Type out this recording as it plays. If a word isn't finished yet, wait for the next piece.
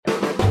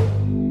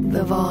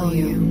the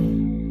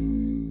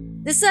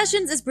volume. The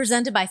Sessions is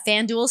presented by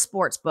FanDuel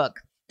Sportsbook.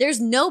 There's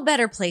no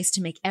better place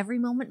to make every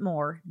moment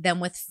more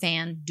than with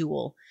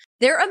FanDuel.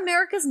 They're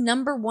America's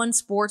 #1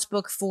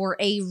 sportsbook for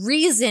a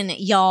reason,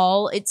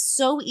 y'all. It's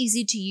so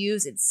easy to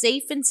use. It's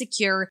safe and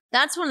secure.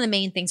 That's one of the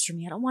main things for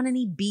me. I don't want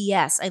any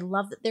BS. I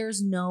love that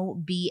there's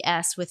no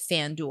BS with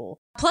FanDuel.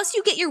 Plus,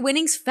 you get your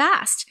winnings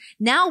fast.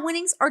 Now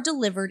winnings are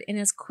delivered in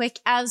as quick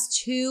as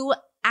 2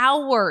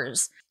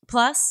 hours.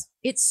 Plus,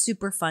 it's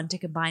super fun to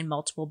combine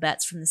multiple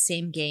bets from the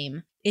same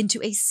game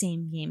into a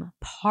same game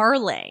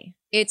parlay.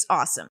 It's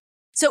awesome.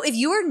 So if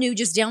you are new,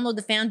 just download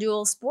the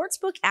FanDuel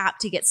Sportsbook app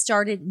to get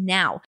started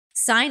now.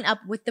 Sign up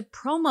with the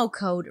promo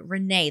code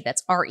Renee,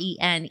 that's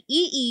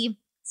RENEE,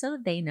 so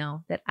that they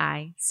know that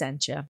I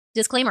sent you.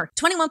 Disclaimer,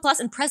 21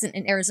 plus and present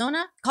in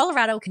Arizona,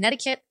 Colorado,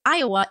 Connecticut,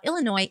 Iowa,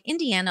 Illinois,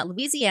 Indiana,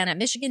 Louisiana,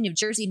 Michigan, New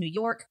Jersey, New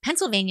York,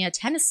 Pennsylvania,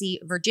 Tennessee,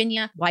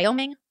 Virginia,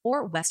 Wyoming,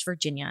 or West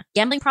Virginia.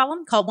 Gambling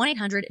problem? Call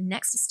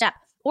 1-800-NEXT-STEP.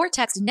 Or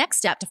text Next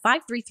Step to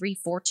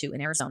 53342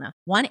 in Arizona,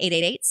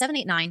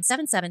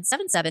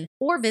 1-888-789-7777,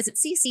 or visit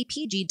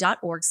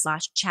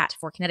ccpg.org/chat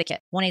for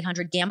Connecticut,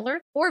 1-800-GAMBLER,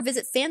 or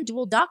visit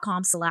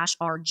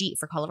fanduel.com/RG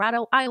for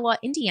Colorado, Iowa,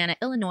 Indiana,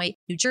 Illinois,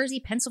 New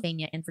Jersey,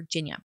 Pennsylvania, and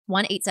Virginia,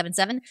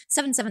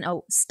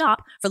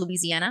 1-877-770-STOP for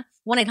Louisiana,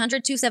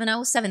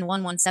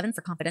 1-800-270-7117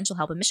 for confidential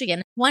help in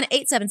Michigan,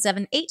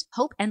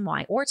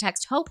 1-877-8-HOPE-NY, or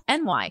text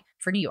HOPE-NY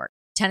for New York.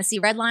 Tennessee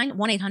Redline,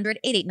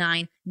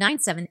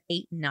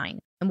 1-800-889-9789.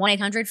 And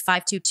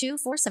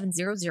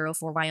 1-800-522-4700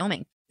 for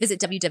Wyoming. Visit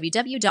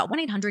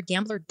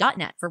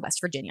www.1800gambler.net for West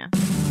Virginia.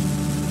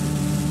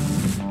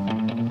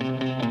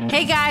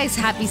 Hey guys,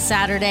 happy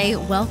Saturday.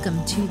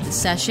 Welcome to The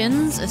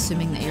Sessions,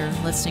 assuming that you're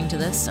listening to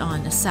this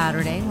on a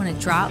Saturday when it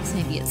drops.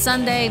 Maybe it's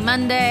Sunday,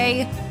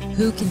 Monday.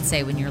 Who can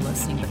say when you're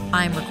listening? But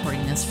I'm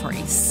recording this for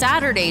a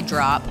Saturday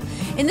drop.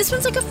 And this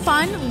one's like a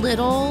fun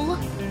little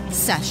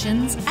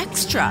Sessions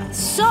extra.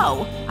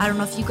 So I don't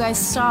know if you guys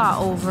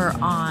saw over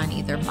on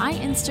either my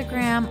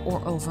Instagram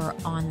or over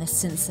on the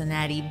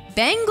Cincinnati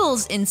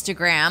Bengals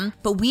Instagram,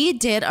 but we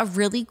did a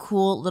really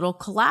cool little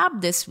collab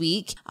this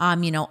week.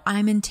 I'm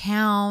in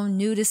town,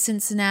 new to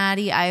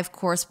Cincinnati. I of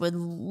course would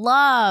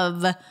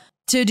love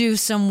to do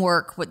some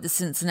work with the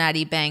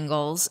Cincinnati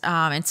Bengals.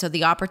 And so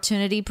the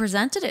opportunity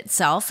presented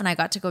itself, and I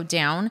got to go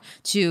down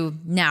to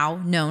now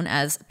known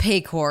as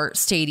Paycor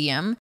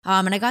Stadium.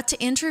 And I got to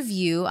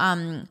interview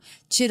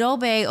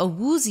Chidobe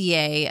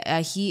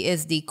Awuzie. He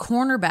is the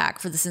cornerback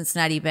for the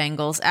Cincinnati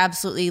Bengals.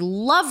 Absolutely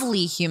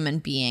lovely human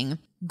being.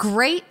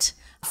 Great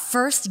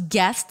first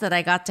guest that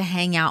I got to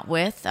hang out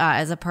with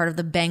as a part of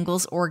the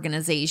Bengals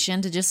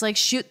organization to just like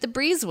shoot the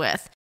breeze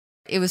with.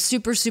 It was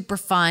super, super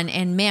fun.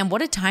 And man,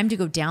 what a time to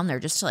go down there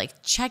just to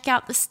like check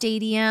out the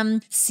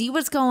stadium, see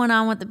what's going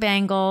on with the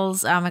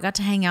Bengals. I got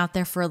to hang out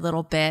there for a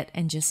little bit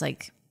and just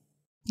like,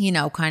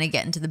 kind of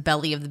get into the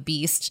belly of the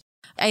beast.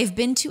 I've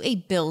been to a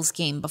Bills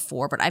game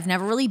before, but I've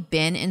never really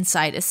been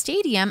inside a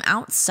stadium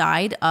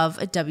outside of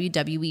a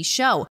WWE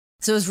show.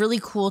 So it was really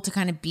cool to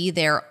kind of be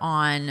there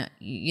on,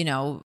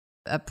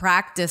 a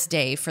practice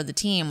day for the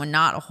team when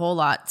not a whole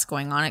lot's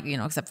going on,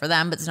 except for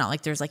them, but it's not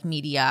like there's like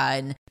media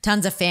and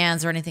tons of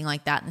fans or anything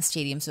like that in the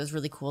stadium. So it was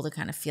really cool to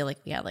kind of feel like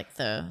we had like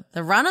the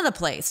run of the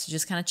place to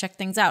just kind of check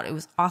things out. It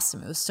was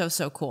awesome. It was so,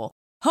 so cool.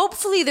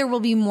 Hopefully there will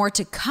be more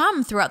to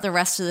come throughout the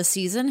rest of the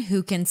season.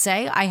 Who can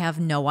say? I have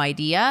no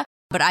idea.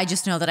 But I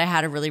just know that I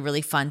had a really,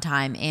 really fun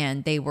time,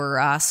 and they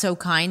were so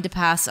kind to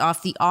pass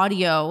off the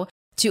audio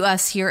to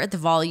us here at the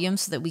Volume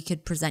so that we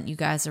could present you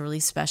guys a really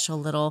special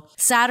little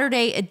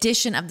Saturday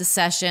edition of the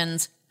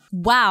Sessions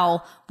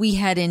while we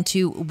head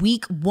into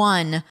week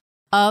 1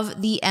 of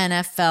the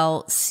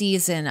NFL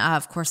season.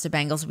 Of course, the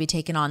Bengals will be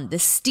taking on the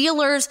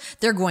Steelers.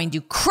 They're going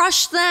to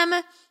crush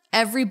them.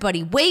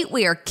 Everybody wait,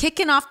 we are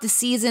kicking off the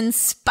season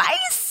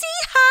spicy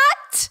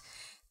hot.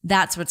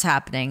 That's what's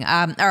happening.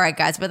 All right,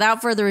 guys,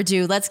 without further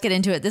ado, let's get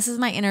into it. This is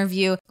my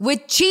interview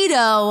with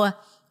Cheeto.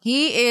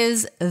 He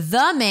is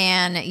the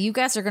man. You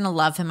guys are going to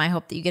love him. I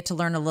hope that you get to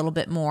learn a little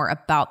bit more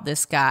about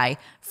this guy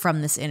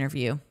from this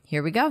interview.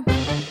 Here we go.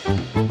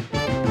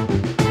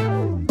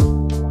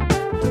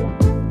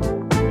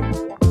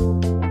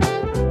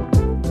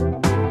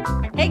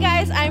 Hey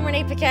guys, I'm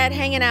Renee Paquette,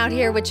 hanging out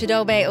here with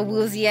Chidobe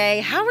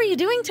Awuzie. How are you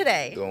doing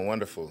today? Doing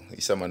wonderful. You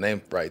said my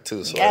name right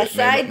too, so yes,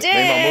 I did.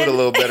 Made my mood a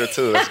little better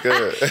too. That's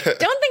good.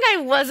 Don't think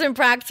I wasn't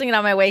practicing it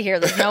on my way here.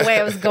 There's no way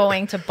I was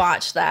going to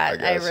botch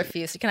that. I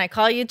refuse. Can I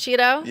call you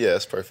Cheeto? Yeah,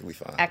 it's perfectly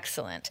fine.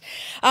 Excellent.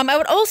 I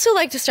would also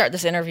like to start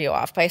this interview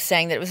off by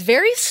saying that it was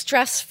very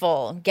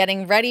stressful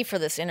getting ready for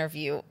this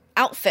interview.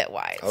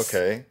 Outfit-wise.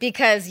 Okay.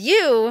 Because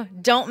you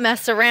don't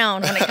mess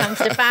around when it comes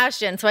to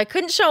fashion. So I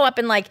couldn't show up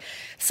in like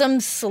some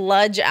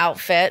sludge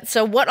outfit.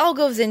 So what all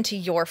goes into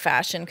your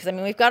fashion? Because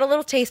we've got a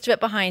little taste of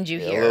it behind you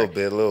here. A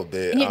little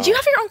bit. And do you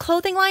have your own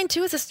clothing line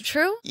too? Is this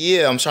true?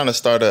 Yeah, I'm trying to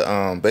start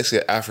a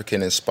basically an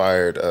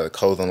African-inspired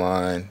clothing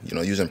line,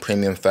 using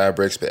premium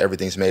fabrics, but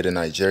everything's made in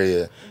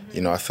Nigeria.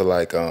 Mm-hmm. I feel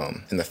like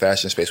in the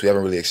fashion space, we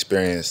haven't really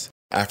experienced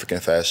African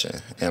fashion.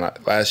 And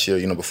last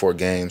year, before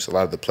games, a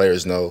lot of the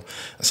players know.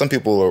 Some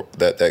people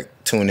that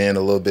tune in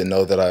a little bit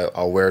know that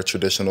I'll wear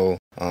traditional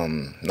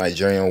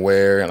Nigerian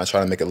wear, and I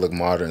try to make it look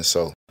modern.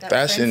 So that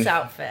fashion Prince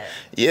outfit.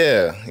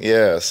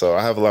 Yeah. So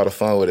I have a lot of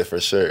fun with it for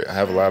sure. I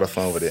have a lot of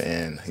fun with it,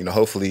 and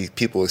hopefully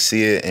people will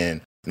see it,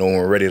 and when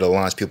we're ready to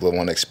launch, people will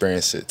want to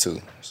experience it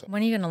too. So.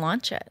 When are you going to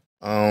launch it?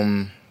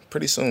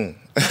 Pretty soon.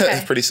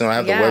 Okay. Pretty soon. I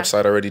have the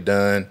website already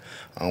done.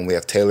 We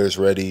have tailors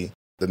ready.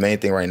 The main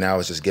thing right now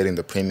is just getting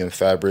the premium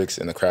fabrics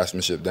and the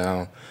craftsmanship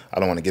down. I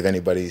don't want to give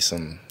anybody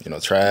some,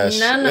 trash.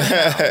 No.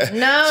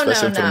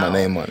 Especially putting my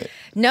name on it.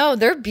 No,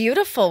 they're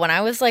beautiful. When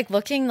I was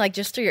looking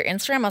just through your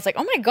Instagram, I was like,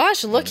 oh my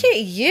gosh, look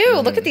at you.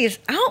 Look at these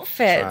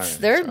outfits.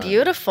 They're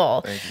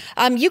beautiful.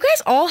 Thank you. You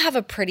guys all have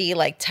a pretty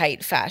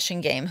tight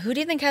fashion game. Who do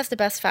you think has the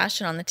best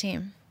fashion on the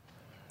team?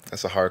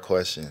 That's a hard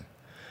question.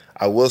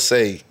 I will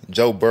say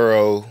Joe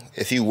Burrow,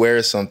 if he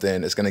wears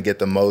something, it's going to get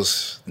the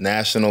most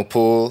national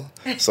pull.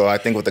 So I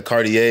think with the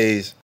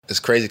Cartiers,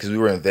 it's crazy because we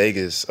were in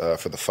Vegas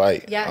for the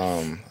fight,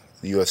 the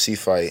UFC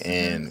fight,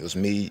 and it was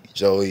me,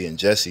 Joey, and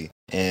Jesse.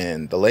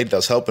 And the lady that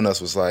was helping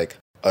us was like,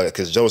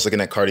 because Joe was looking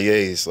at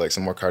Cartiers,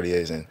 some more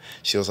Cartiers, and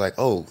she was like,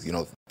 oh,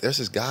 there's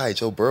this guy,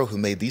 Joe Burrow, who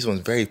made these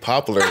ones very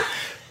popular.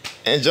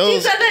 And Joe's,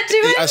 you said that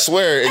to him? I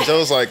swear. And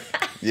Joe's like,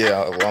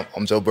 yeah, well,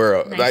 I'm Joe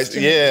Burrow. Nice to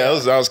meet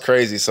that was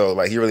crazy. So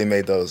he really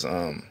made those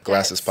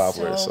glasses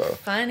popular. So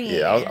funny.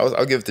 Yeah,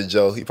 I'll give it to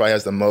Joe. He probably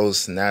has the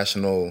most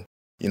national.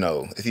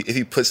 If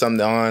he puts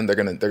something on, they're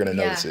gonna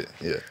notice it.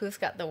 Yeah. Who's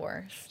got the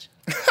worst?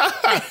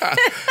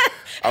 I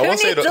Who won't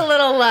say needs a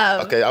little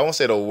love? Okay, I won't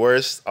say the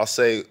worst. I'll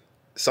say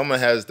someone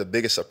has the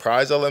biggest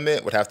surprise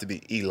element would have to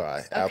be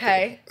Eli.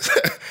 Okay.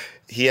 Apple.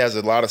 He has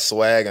a lot of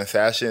swag and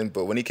fashion,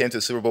 but when he came to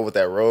the Super Bowl with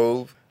that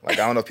robe. I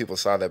don't know if people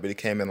saw that, but he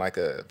came in a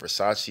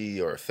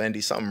Versace or a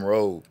Fendi, something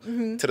robe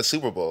to the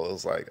Super Bowl. It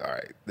was like, all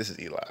right, this is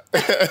Eli.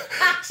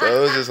 So it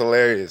was just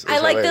hilarious.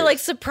 I like the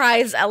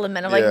surprise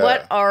element of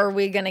what are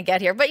we going to get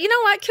here? But you know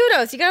what?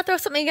 Kudos. You got to throw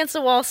something against the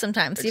wall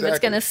sometimes. See if it's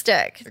going to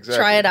stick. Exactly.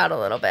 Try it out a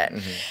little bit.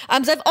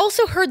 So I've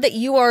also heard that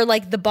you are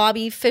the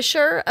Bobby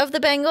Fischer of the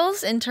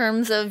Bengals in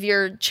terms of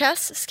your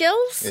chess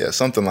skills. Yeah,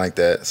 something like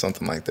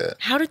that.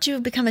 How did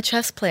you become a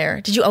chess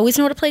player? Did you always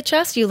know how to play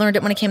chess? You learned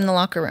it when it came in the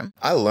locker room?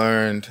 I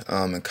learned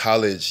in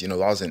college, I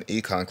was in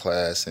econ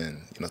class,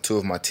 and two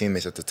of my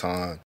teammates at the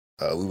time,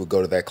 we would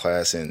go to that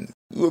class and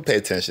we would pay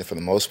attention for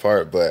the most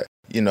part. But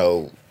in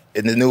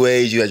the new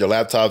age, you had your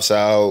laptops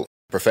out.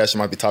 Professor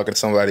might be talking to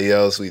somebody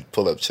else. We'd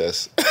pull up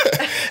chess,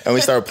 and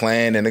we started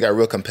playing, and it got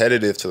real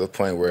competitive to the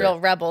point where real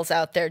rebels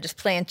out there just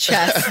playing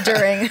chess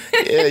during.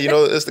 Yeah,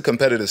 it's the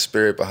competitive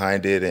spirit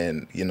behind it,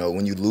 and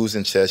when you lose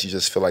in chess, you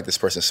just feel like this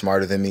person's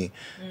smarter than me.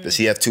 Does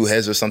he have two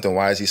heads or something?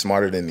 Why is he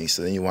smarter than me?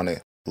 So then you want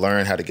to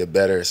learn how to get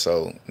better.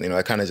 So,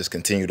 I kind of just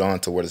continued on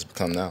to what it's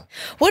become now.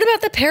 What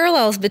about the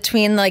parallels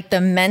between the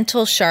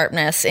mental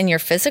sharpness and your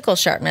physical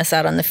sharpness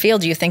out on the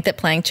field? Do you think that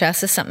playing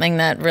chess is something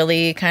that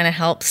really kind of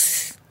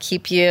helps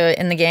keep you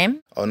in the game?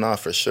 Oh, no,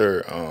 for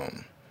sure.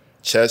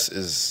 Chess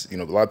is, a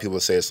lot of people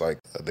say it's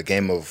the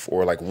game of,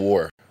 or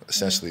war,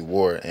 essentially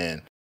war.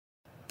 And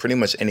pretty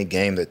much any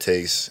game that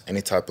takes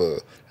any type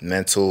of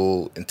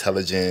mental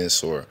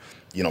intelligence or,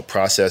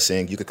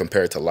 processing, you could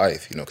compare it to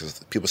life,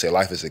 because people say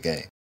life is a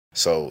game.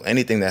 So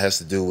anything that has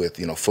to do with,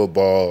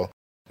 football,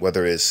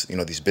 whether it's,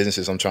 these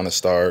businesses I'm trying to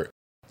start,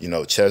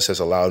 chess has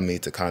allowed me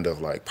to kind of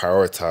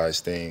prioritize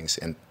things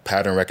and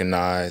pattern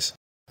recognize.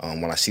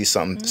 When I see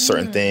something,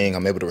 certain thing,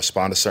 I'm able to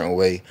respond a certain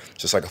way.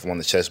 Just like if I'm on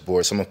the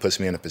chessboard, someone puts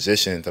me in a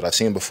position that I've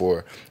seen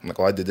before. I'm like,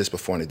 oh, I did this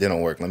before and it didn't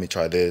work. Let me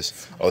try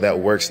this. Oh, that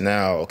works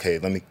now. Okay,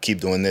 let me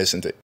keep doing this.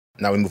 And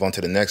now we move on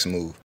to the next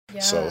move.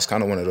 Yeah. So it's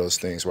kind of one of those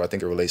things where I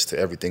think it relates to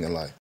everything in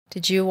life.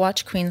 Did you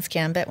watch Queen's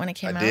Gambit when it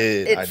came out? I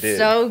did. It's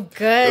so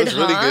good. It was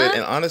really good.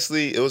 And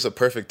honestly, it was a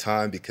perfect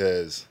time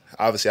because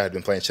obviously I had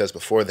been playing chess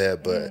before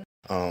that, but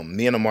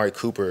me and Amari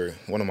Cooper,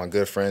 one of my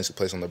good friends who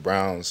plays on the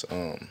Browns,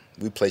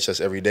 we play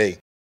chess every day.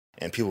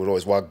 And people would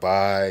always walk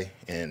by,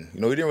 and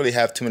we didn't really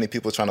have too many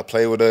people trying to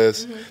play with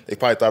us. They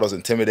probably thought it was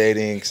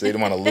intimidating because they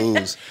didn't want to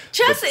lose.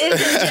 Chess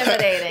is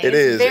intimidating.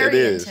 It's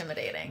very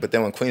intimidating. But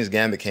then when Queen's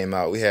Gambit came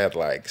out, we had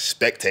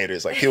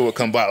spectators, people would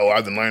come by. Oh,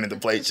 I've been learning to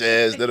play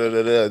chess,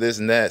 this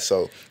and that.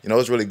 So it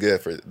was really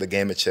good for the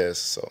game of chess.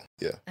 So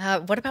yeah.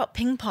 What about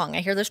ping pong?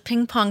 I hear there's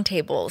ping pong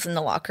tables in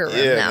the locker room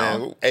now.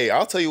 Man. Hey,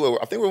 I'll tell you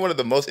what. I think we're one of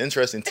the most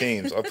interesting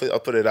teams. I'll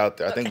put it out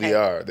there. I think we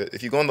are.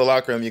 If you go in the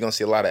locker room, you're gonna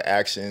see a lot of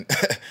action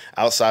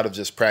outside of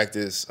just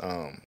practice.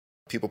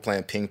 People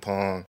playing ping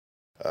pong.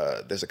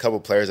 There's a couple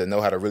players that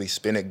know how to really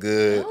spin it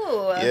good.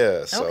 Ooh,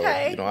 yeah. So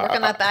work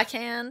on that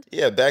backhand.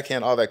 Yeah,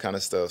 backhand, all that kind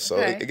of stuff. So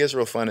it gets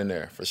real fun in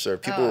there for sure.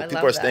 People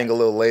are staying a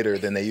little later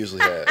than they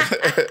usually have.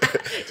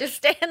 Just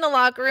stay in the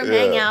locker room,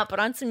 hang out, put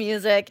on some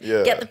music,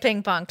 get the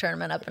ping pong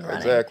tournament up and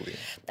running. Exactly.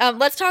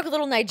 Let's talk a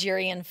little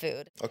Nigerian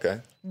food.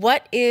 Okay.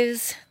 What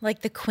is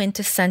the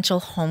quintessential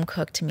home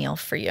cooked meal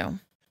for you?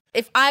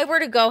 If I were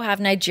to go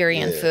have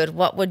Nigerian food,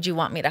 what would you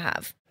want me to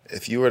have?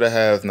 If you were to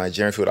have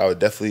Nigerian food, I would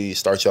definitely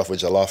start you off with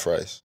jollof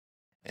rice.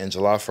 And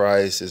jollof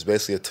rice is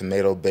basically a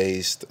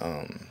tomato-based,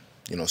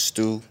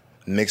 stew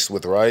mixed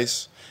with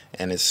rice,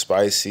 and it's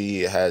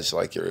spicy. It has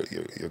like your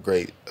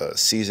great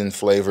seasoned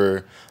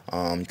flavor.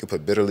 You could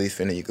put bitter leaf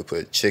in it. You could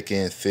put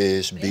chicken,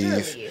 fish,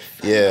 beef.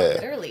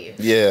 Bitter leaf.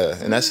 Yeah,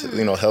 and that's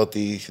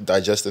healthy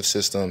digestive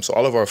system. So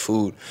all of our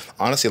food,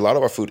 honestly, a lot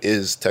of our food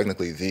is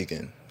technically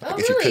vegan. Like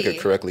if you cook it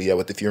correctly, yeah.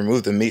 But if you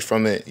remove the meat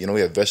from it,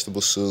 we have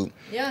vegetable soup.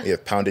 Yeah. We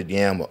have pounded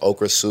yam with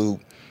okra soup,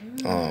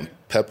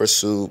 pepper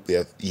soup. We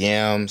have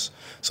yams.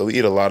 So we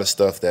eat a lot of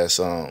stuff that's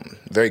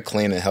very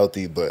clean and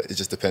healthy, but it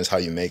just depends how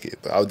you make it.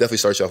 But I would definitely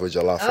start you off with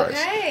jollof rice.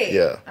 Okay.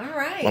 Yeah. All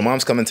right. My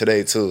mom's coming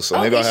today too, so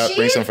maybe I'll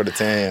bring some for the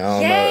tan. I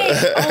don't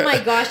know. Oh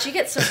my gosh, you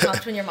get so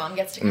pumped when your mom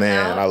gets to come out.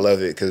 Man, I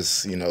love it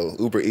because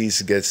Uber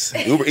Eats gets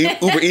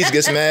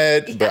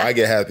mad, but I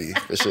get happy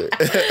for sure.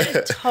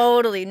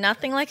 Totally.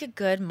 Nothing like a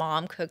good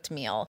mom cooked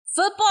meal.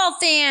 Football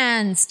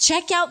fans,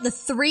 check out the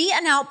 3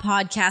 and Out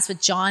podcast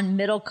with John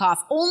Middlecoff,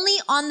 only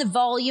on the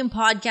Volume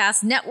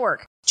Podcast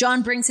Network.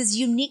 John brings his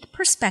unique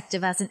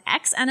perspective as an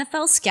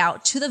ex-NFL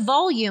scout to the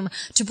Volume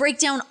to break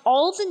down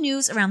all the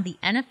news around the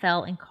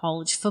NFL and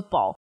college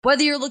football.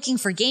 Whether you're looking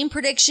for game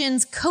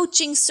predictions,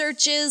 coaching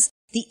searches,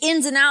 the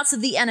ins and outs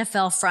of the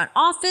NFL front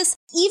office,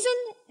 even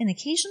an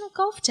occasional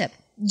golf tip,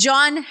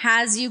 John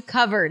has you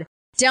covered.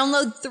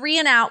 Download 3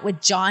 and Out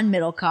with John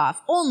Middlecoff,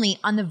 only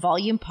on the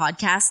Volume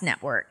Podcast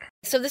Network.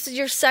 So this is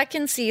your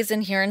second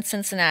season here in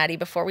Cincinnati.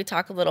 Before we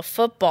talk a little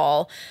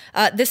football,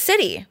 the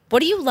city.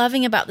 What are you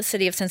loving about the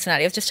city of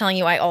Cincinnati? I was just telling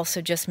you I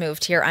also just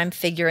moved here. I'm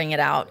figuring it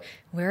out.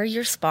 Where are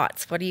your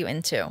spots? What are you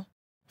into?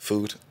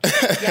 Food.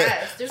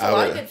 Yes, there's a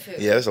lot of good food.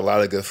 Yeah, there's a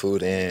lot of good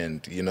food.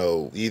 And,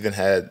 we even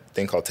had a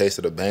thing called Taste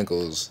of the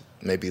Bengals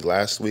maybe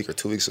last week or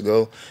 2 weeks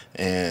ago.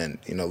 And,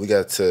 we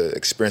got to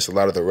experience a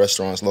lot of the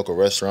local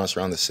restaurants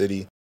around the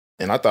city.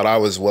 And I thought I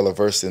was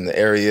well-versed in the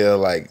area,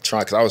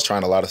 because I was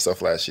trying a lot of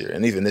stuff last year.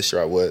 And even this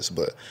year I was,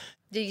 but...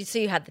 So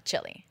you had the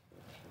chili?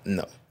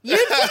 No. You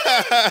did?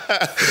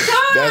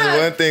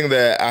 That's one thing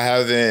that I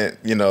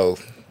haven't,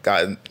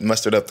 gotten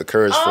mustered up the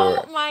courage for.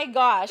 Oh my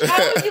gosh.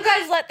 How would you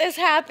guys let this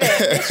happen?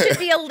 This should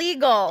be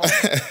illegal.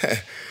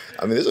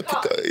 I mean, there's a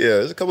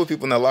couple of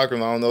people in that locker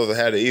room. I don't know if they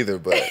had it either,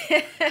 but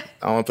I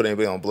don't want to put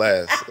anybody on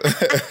blast.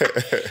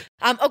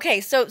 Okay,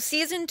 so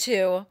season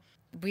 2,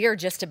 we are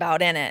just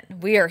about in it.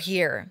 We are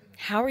here.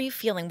 How are you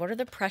feeling? What are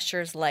the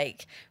pressures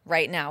like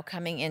right now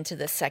coming into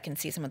the second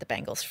season with the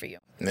Bengals for you?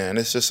 Man,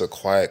 it's just a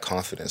quiet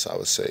confidence, I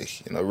would say.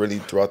 Really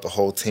throughout the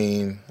whole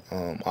team.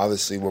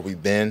 Obviously, where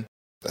we've been,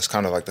 that's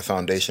kind of like the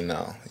foundation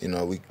now.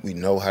 We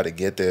know how to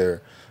get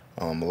there.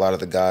 A lot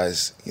of the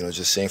guys,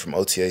 just seeing from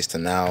OTAs to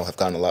now have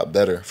gotten a lot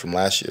better from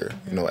last year,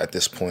 at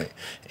this point.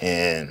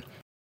 And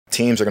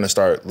teams are going to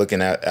start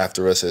looking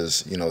after us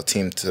as, a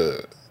team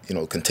to,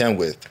 contend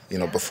with.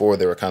 Before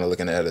they were kind of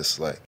looking at us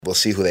like, we'll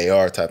see who they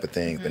are type of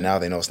thing. But now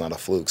they know it's not a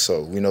fluke.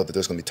 So we know that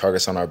there's going to be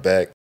targets on our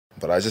back.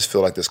 But I just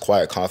feel like there's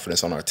quiet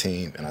confidence on our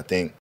team. And I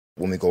think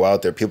when we go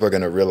out there, people are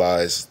going to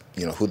realize,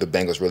 who the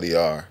Bengals really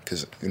are.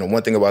 Because,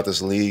 one thing about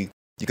this league,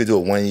 you could do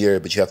it 1 year,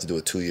 but you have to do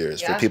it 2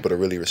 years for people to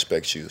really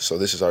respect you. So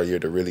this is our year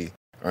to really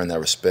earn that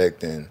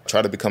respect and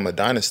try to become a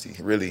dynasty,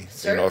 really.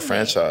 Certainly. A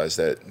franchise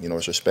that,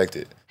 is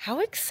respected. How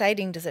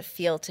exciting does it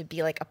feel to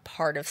be like a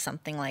part of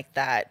something like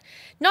that?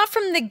 Not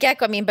from the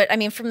get-go,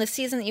 but from the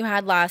season that you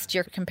had last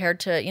year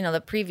compared to,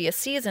 the previous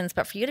seasons,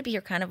 but for you to be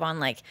here kind of on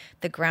like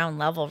the ground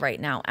level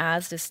right now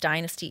as this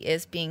dynasty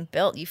is being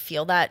built, you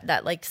feel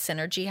that like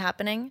synergy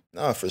happening?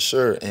 No, for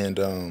sure. And,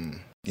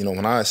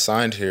 when I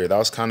signed here, that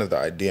was kind of the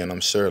idea. And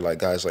I'm sure like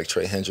guys like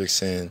Trey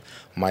Hendrickson,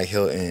 Mike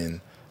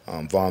Hilton,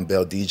 Von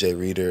Bell, DJ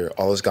Reader,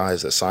 all those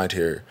guys that signed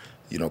here,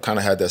 kind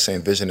of had that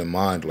same vision in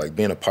mind, like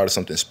being a part of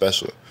something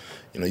special.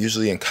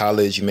 Usually in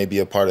college, you may be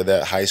a part of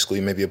that. High school,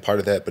 you may be a part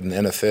of that. But in the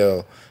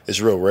NFL,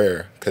 it's real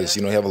rare because,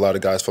 you have a lot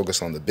of guys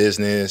focused on the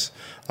business,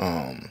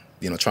 trying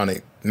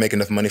to make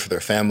enough money for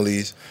their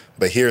families.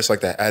 But here it's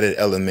like that added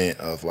element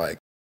of like,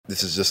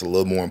 this is just a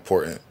little more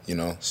important,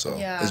 so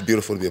It's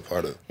beautiful to be a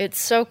part of. It's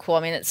so cool.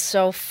 It's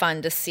so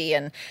fun to see.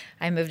 And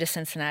I moved to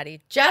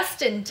Cincinnati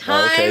just in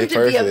time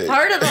to be a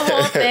part of the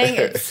whole thing.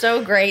 It's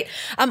so great.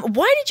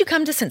 Why did you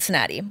come to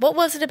Cincinnati? What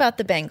was it about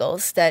the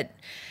Bengals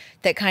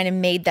that kind of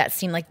made that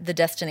seem like the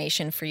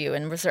destination for you?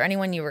 And was there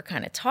anyone you were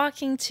kind of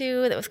talking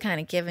to that was kind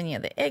of giving you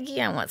the Iggy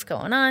on what's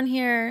going on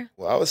here?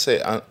 Well, I would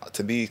say,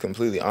 to be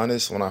completely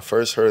honest, when I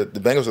first heard, the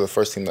Bengals were the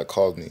first team that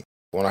called me.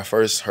 When I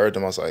first heard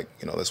them, I was like,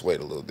 let's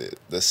wait a little bit.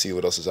 Let's see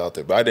what else is out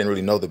there. But I didn't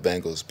really know the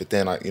Bengals. But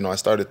then, I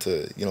started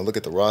to, look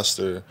at the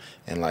roster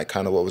and, like,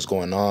 kind of what was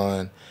going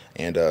on.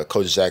 And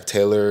Coach Zach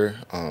Taylor,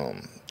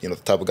 the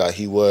type of guy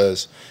he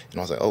was. And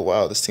I was like, oh,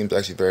 wow, this team's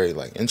actually very,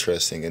 like,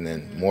 interesting. And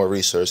then more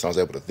research, and I was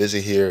able to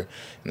visit here.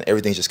 And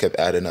everything just kept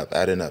adding up.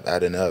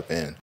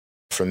 And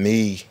for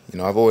me,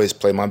 I've always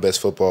played my best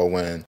football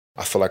when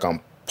I feel like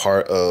I'm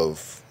part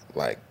of,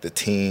 like, the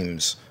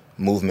team's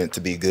movement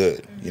to be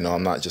good. You know,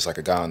 I'm not just like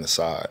a guy on the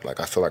side. Like,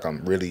 I feel like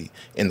I'm really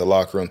in the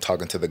locker room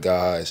talking to the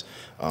guys,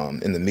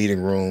 in the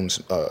meeting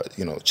rooms,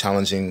 you know,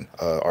 challenging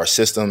our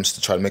systems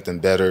to try to make them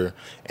better,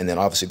 and then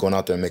obviously going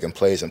out there and making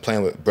plays and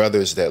playing with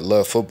brothers that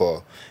love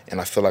football. And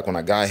I feel like when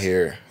I got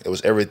here, it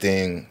was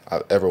everything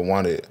I ever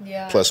wanted,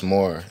 plus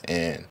more.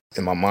 And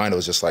in my mind, it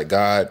was just like,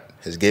 God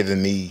has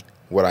given me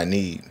what I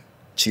need.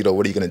 Cheeto,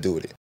 what are you going to do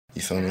with it?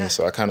 You feel me?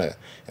 So I kind of,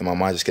 in my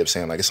mind, just kept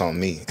saying, like, it's on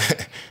me.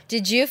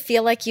 Did you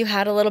feel like you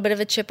had a little bit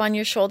of a chip on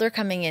your shoulder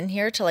coming in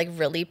here to, like,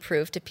 really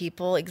prove to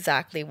people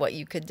exactly what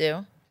you could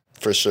do?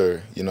 For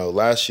sure. You know,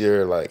 last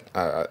year, like,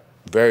 I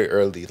very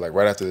early, like,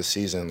 right after the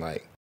season,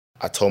 like,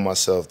 I told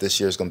myself this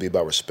year is going to be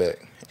about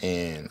respect.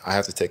 And I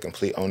have to take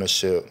complete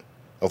ownership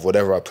of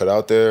whatever I put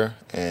out there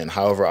and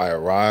however I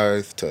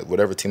arrive to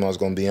whatever team I was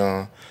going to be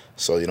on.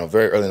 So, you know,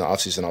 very early in the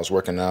offseason, I was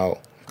working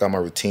out, got my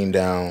routine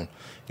down.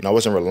 You know, I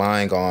wasn't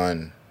relying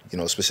on, you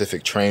know,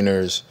 specific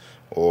trainers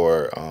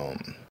or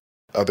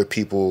other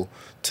people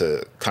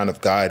to kind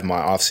of guide my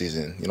off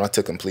season. You know, I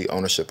took complete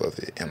ownership of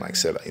it and like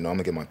said, you know, I'm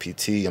gonna get my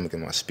PT, I'm gonna get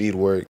my speed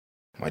work,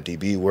 my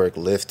DB work,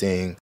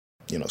 lifting,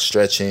 you know,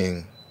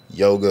 stretching,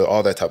 yoga,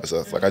 all that type of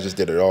stuff. Like, I just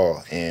did it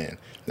all, and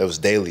that was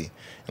daily.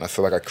 And I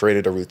feel like I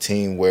created a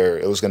routine where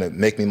it was gonna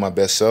make me my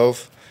best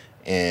self.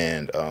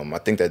 And I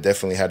think that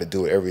definitely had to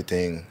do with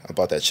everything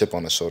about that chip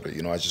on the shoulder.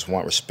 You know, I just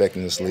want respect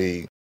in this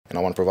league. And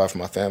I want to provide for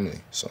my family.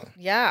 So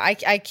yeah,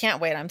 I can't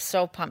wait. I'm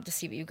so pumped to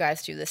see what you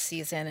guys do this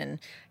season, and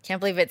can't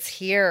believe it's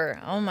here.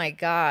 Oh my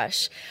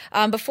gosh!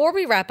 Before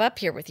we wrap up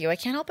here with you, I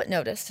can't help but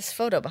notice this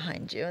photo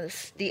behind you,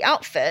 the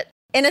outfit,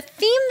 and a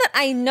theme that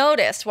I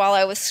noticed while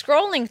I was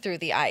scrolling through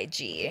the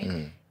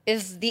IG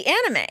is the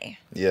anime.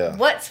 Yeah.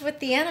 What's with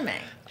the anime?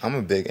 I'm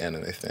a big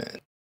anime fan.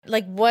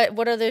 Like,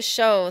 what are the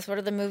shows? What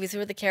are the movies? Who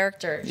are the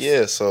characters?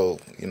 Yeah, so,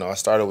 you know, I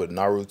started with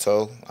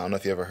Naruto. I don't know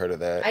if you ever heard of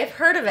that. I've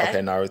heard of it. Okay,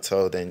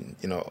 Naruto. Then,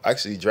 you know,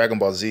 actually Dragon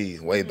Ball Z,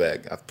 way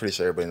back. I'm pretty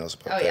sure everybody knows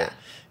about that. Yeah.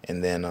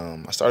 And then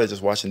I started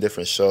just watching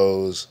different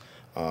shows.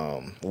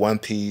 One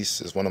Piece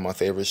is one of my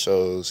favorite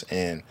shows.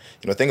 And,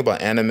 you know, the thing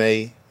about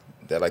anime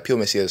that, like, people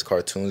may see it as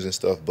cartoons and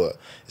stuff, but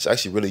it's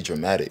actually really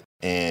dramatic.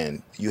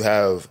 And you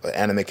have an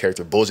anime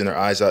character bulging their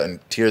eyes out and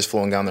tears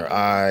flowing down their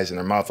eyes and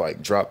their mouth,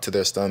 like, drop to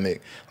their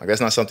stomach. Like,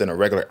 that's not something a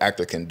regular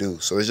actor can do.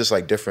 So there's just,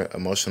 like, different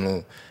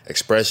emotional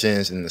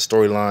expressions, and the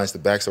storylines, the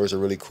backstories are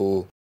really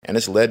cool. And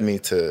it's led me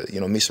to, you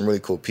know, meet some really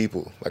cool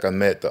people. Like, I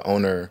met the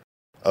owner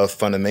of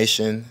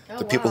Funimation,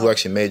 the people who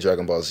actually made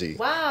Dragon Ball Z.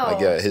 Wow.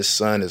 Like, yeah, his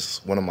son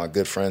is one of my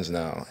good friends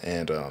now.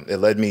 And it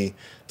led me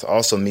to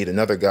also meet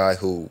another guy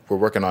who we're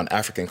working on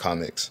African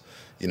comics.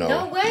 You know,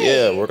 no way.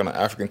 Yeah, working on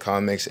African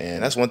comics,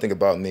 and that's one thing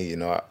about me. You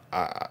know,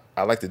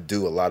 I like to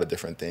do a lot, lot of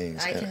different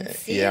things. I can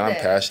see Yeah, I'm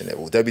passionate.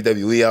 Well,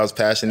 WWE, I was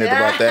passionate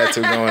about that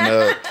too growing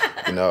up.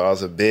 You know, I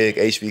was a big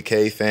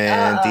HBK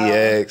fan,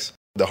 DX,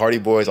 the Hardy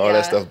Boys, all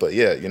that stuff. But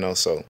yeah, you know,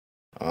 so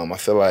I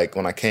feel like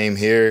when I came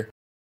here,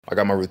 I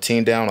got my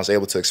routine down. I was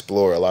able to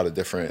explore a lot of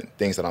different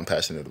things that I'm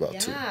passionate about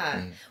too.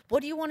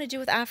 What do you want to do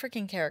with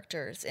African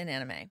characters in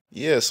anime?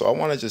 Yeah, so I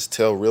want to just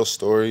tell real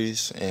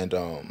stories, and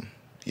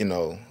you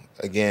know,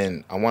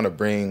 again, I want to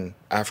bring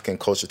African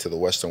culture to the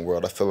Western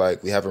world. I feel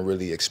like we haven't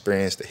really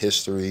experienced the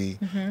history,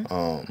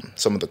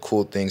 some of the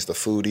cool things, the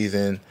food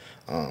even.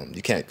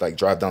 You can't, like,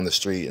 drive down the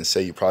street and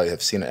say you probably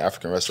have seen an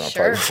African restaurant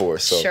probably before.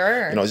 So,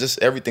 you know,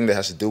 just everything that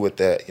has to do with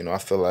that. You know, I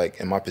feel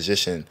like in my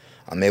position,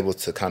 I'm able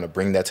to kind of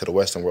bring that to the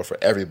Western world for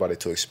everybody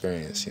to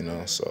experience, you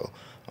know. So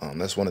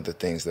that's one of the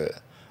things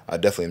that I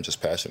definitely am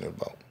just passionate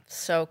about.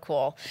 So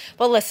cool.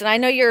 Well, listen, I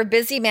know you're a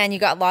busy man. You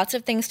got lots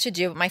of things to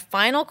do. But my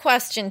final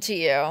question to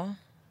you,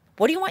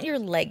 what do you want your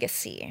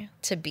legacy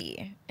to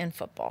be in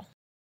football?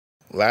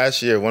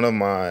 Last year, one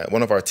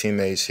of our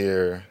teammates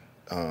here,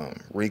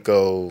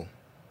 Ricardo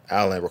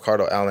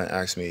Allen,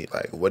 asked me,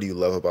 like, what do you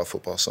love about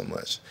football so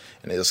much?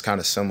 And it was kind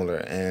of similar.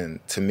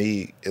 And to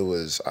me, it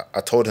was,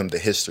 I told him the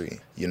history.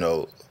 You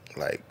know,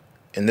 like,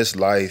 in this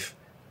life,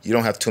 you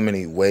don't have too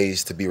many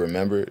ways to be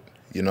remembered,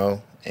 you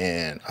know?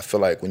 And I feel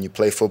like when you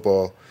play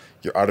football,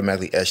 you're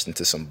automatically etched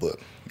into some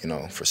book, you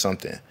know, for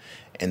something.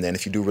 And then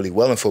if you do really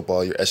well in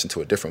football, you're etched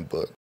into a different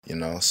book. You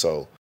know,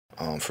 so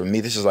for me,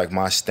 this is like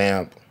my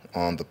stamp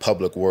on the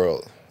public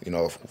world. You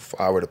know, if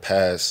I were to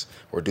pass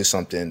or do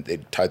something,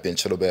 they'd type in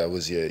Chidobe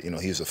Awuzie, you know,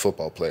 he was a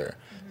football player.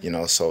 You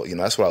know, so, you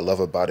know, that's what I love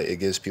about it. It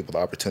gives people the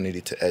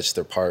opportunity to etch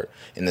their part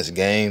in this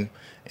game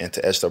and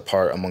to etch their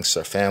part amongst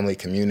their family,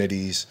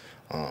 communities.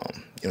 You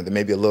know, there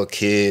may be a little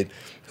kid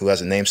who has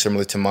a name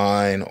similar to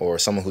mine, or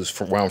someone who's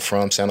from where I'm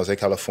from, San Jose,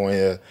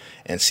 California,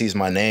 and sees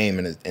my name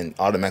and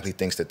automatically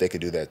thinks that they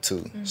could do that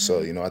too. So,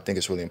 you know, I think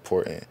it's really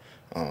important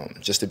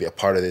just to be a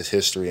part of this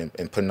history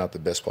and putting out the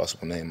best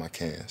possible name I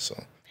can.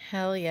 So.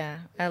 Hell yeah.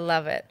 I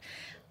love it.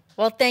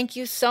 Well, thank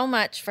you so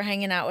much for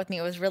hanging out with me.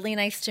 It was really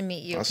nice to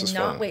meet you. I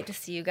cannot wait to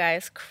see you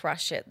guys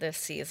crush it this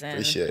season.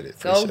 Appreciate it.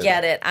 Go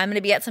get it. I'm going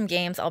to be at some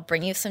games. I'll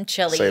bring you some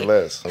chili. Say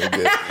less. I'll be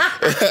good.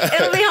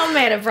 It'll be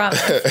homemade, I promise.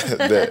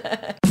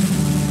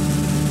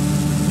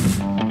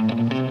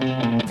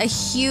 a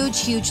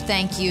huge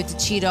thank you to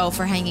Cheeto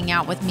for hanging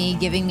out with me,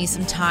 giving me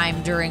some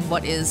time during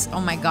what is,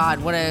 oh my God,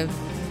 what a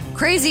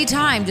crazy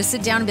time to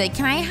sit down and be like,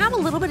 can I have a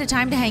little bit of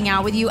time to hang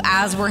out with you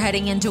as we're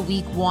heading into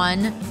week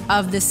 1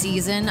 of the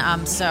season?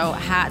 So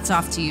hats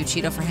off to you,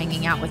 Cheeto, for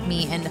hanging out with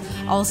me. And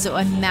also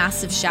a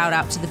massive shout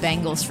out to the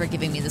Bengals for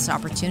giving me this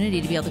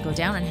opportunity to be able to go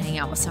down and hang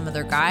out with some of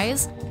their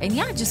guys. And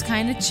yeah, just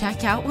kind of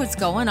check out what's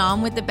going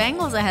on with the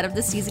Bengals ahead of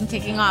the season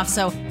kicking off.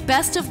 So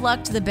best of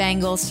luck to the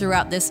Bengals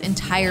throughout this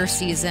entire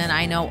season.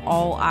 I know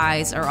all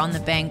eyes are on the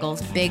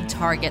Bengals, big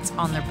targets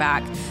on their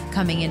back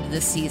coming into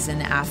the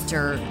season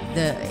after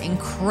the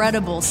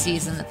incredible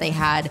season that they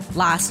had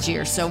last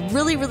year. So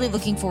really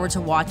looking forward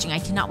to watching. I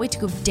cannot wait to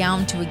go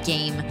down to a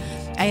game.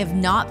 I have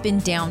not been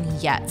down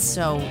yet.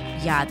 So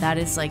yeah, that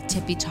is like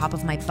tippy top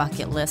of my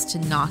bucket list to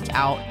knock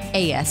out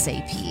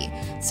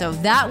ASAP. So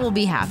that will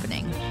be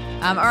happening.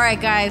 All right,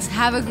 guys,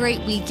 have a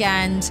great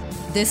weekend.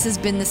 This has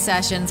been The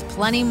Sessions.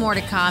 Plenty more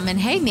to come. And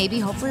hey, maybe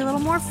hopefully a little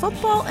more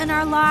football in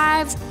our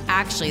lives.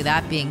 Actually,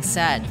 that being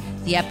said,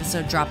 the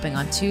episode dropping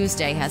on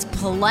Tuesday has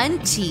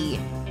plenty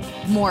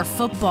more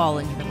football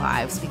in your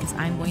lives because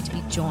I'm going to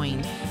be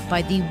joined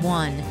by the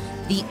one,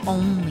 the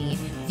only,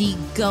 the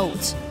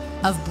GOAT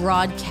of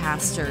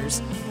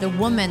broadcasters, the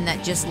woman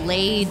that just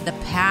laid the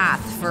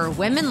path for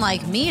women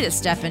like me to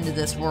step into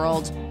this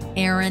world.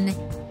 Erin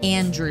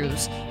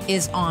Andrews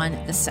is on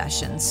The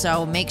Session.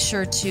 So make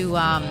sure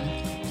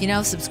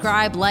to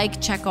subscribe,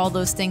 like, check all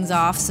those things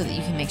off so that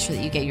you can make sure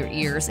that you get your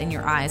ears and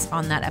your eyes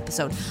on that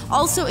episode.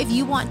 Also, if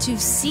you want to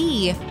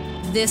see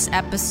this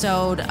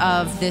episode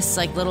of this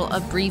like little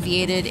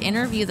abbreviated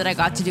interview that I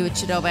got to do with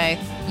Chidobe,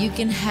 you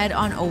can head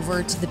on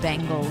over to the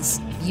Bengals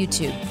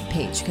YouTube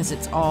page because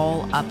it's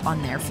all up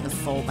on there for the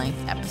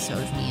full-length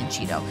episode of me and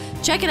Cheeto.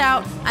 Check it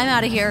out. I'm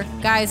out of here.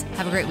 Guys,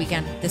 have a great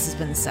weekend. This has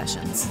been The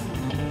Sessions.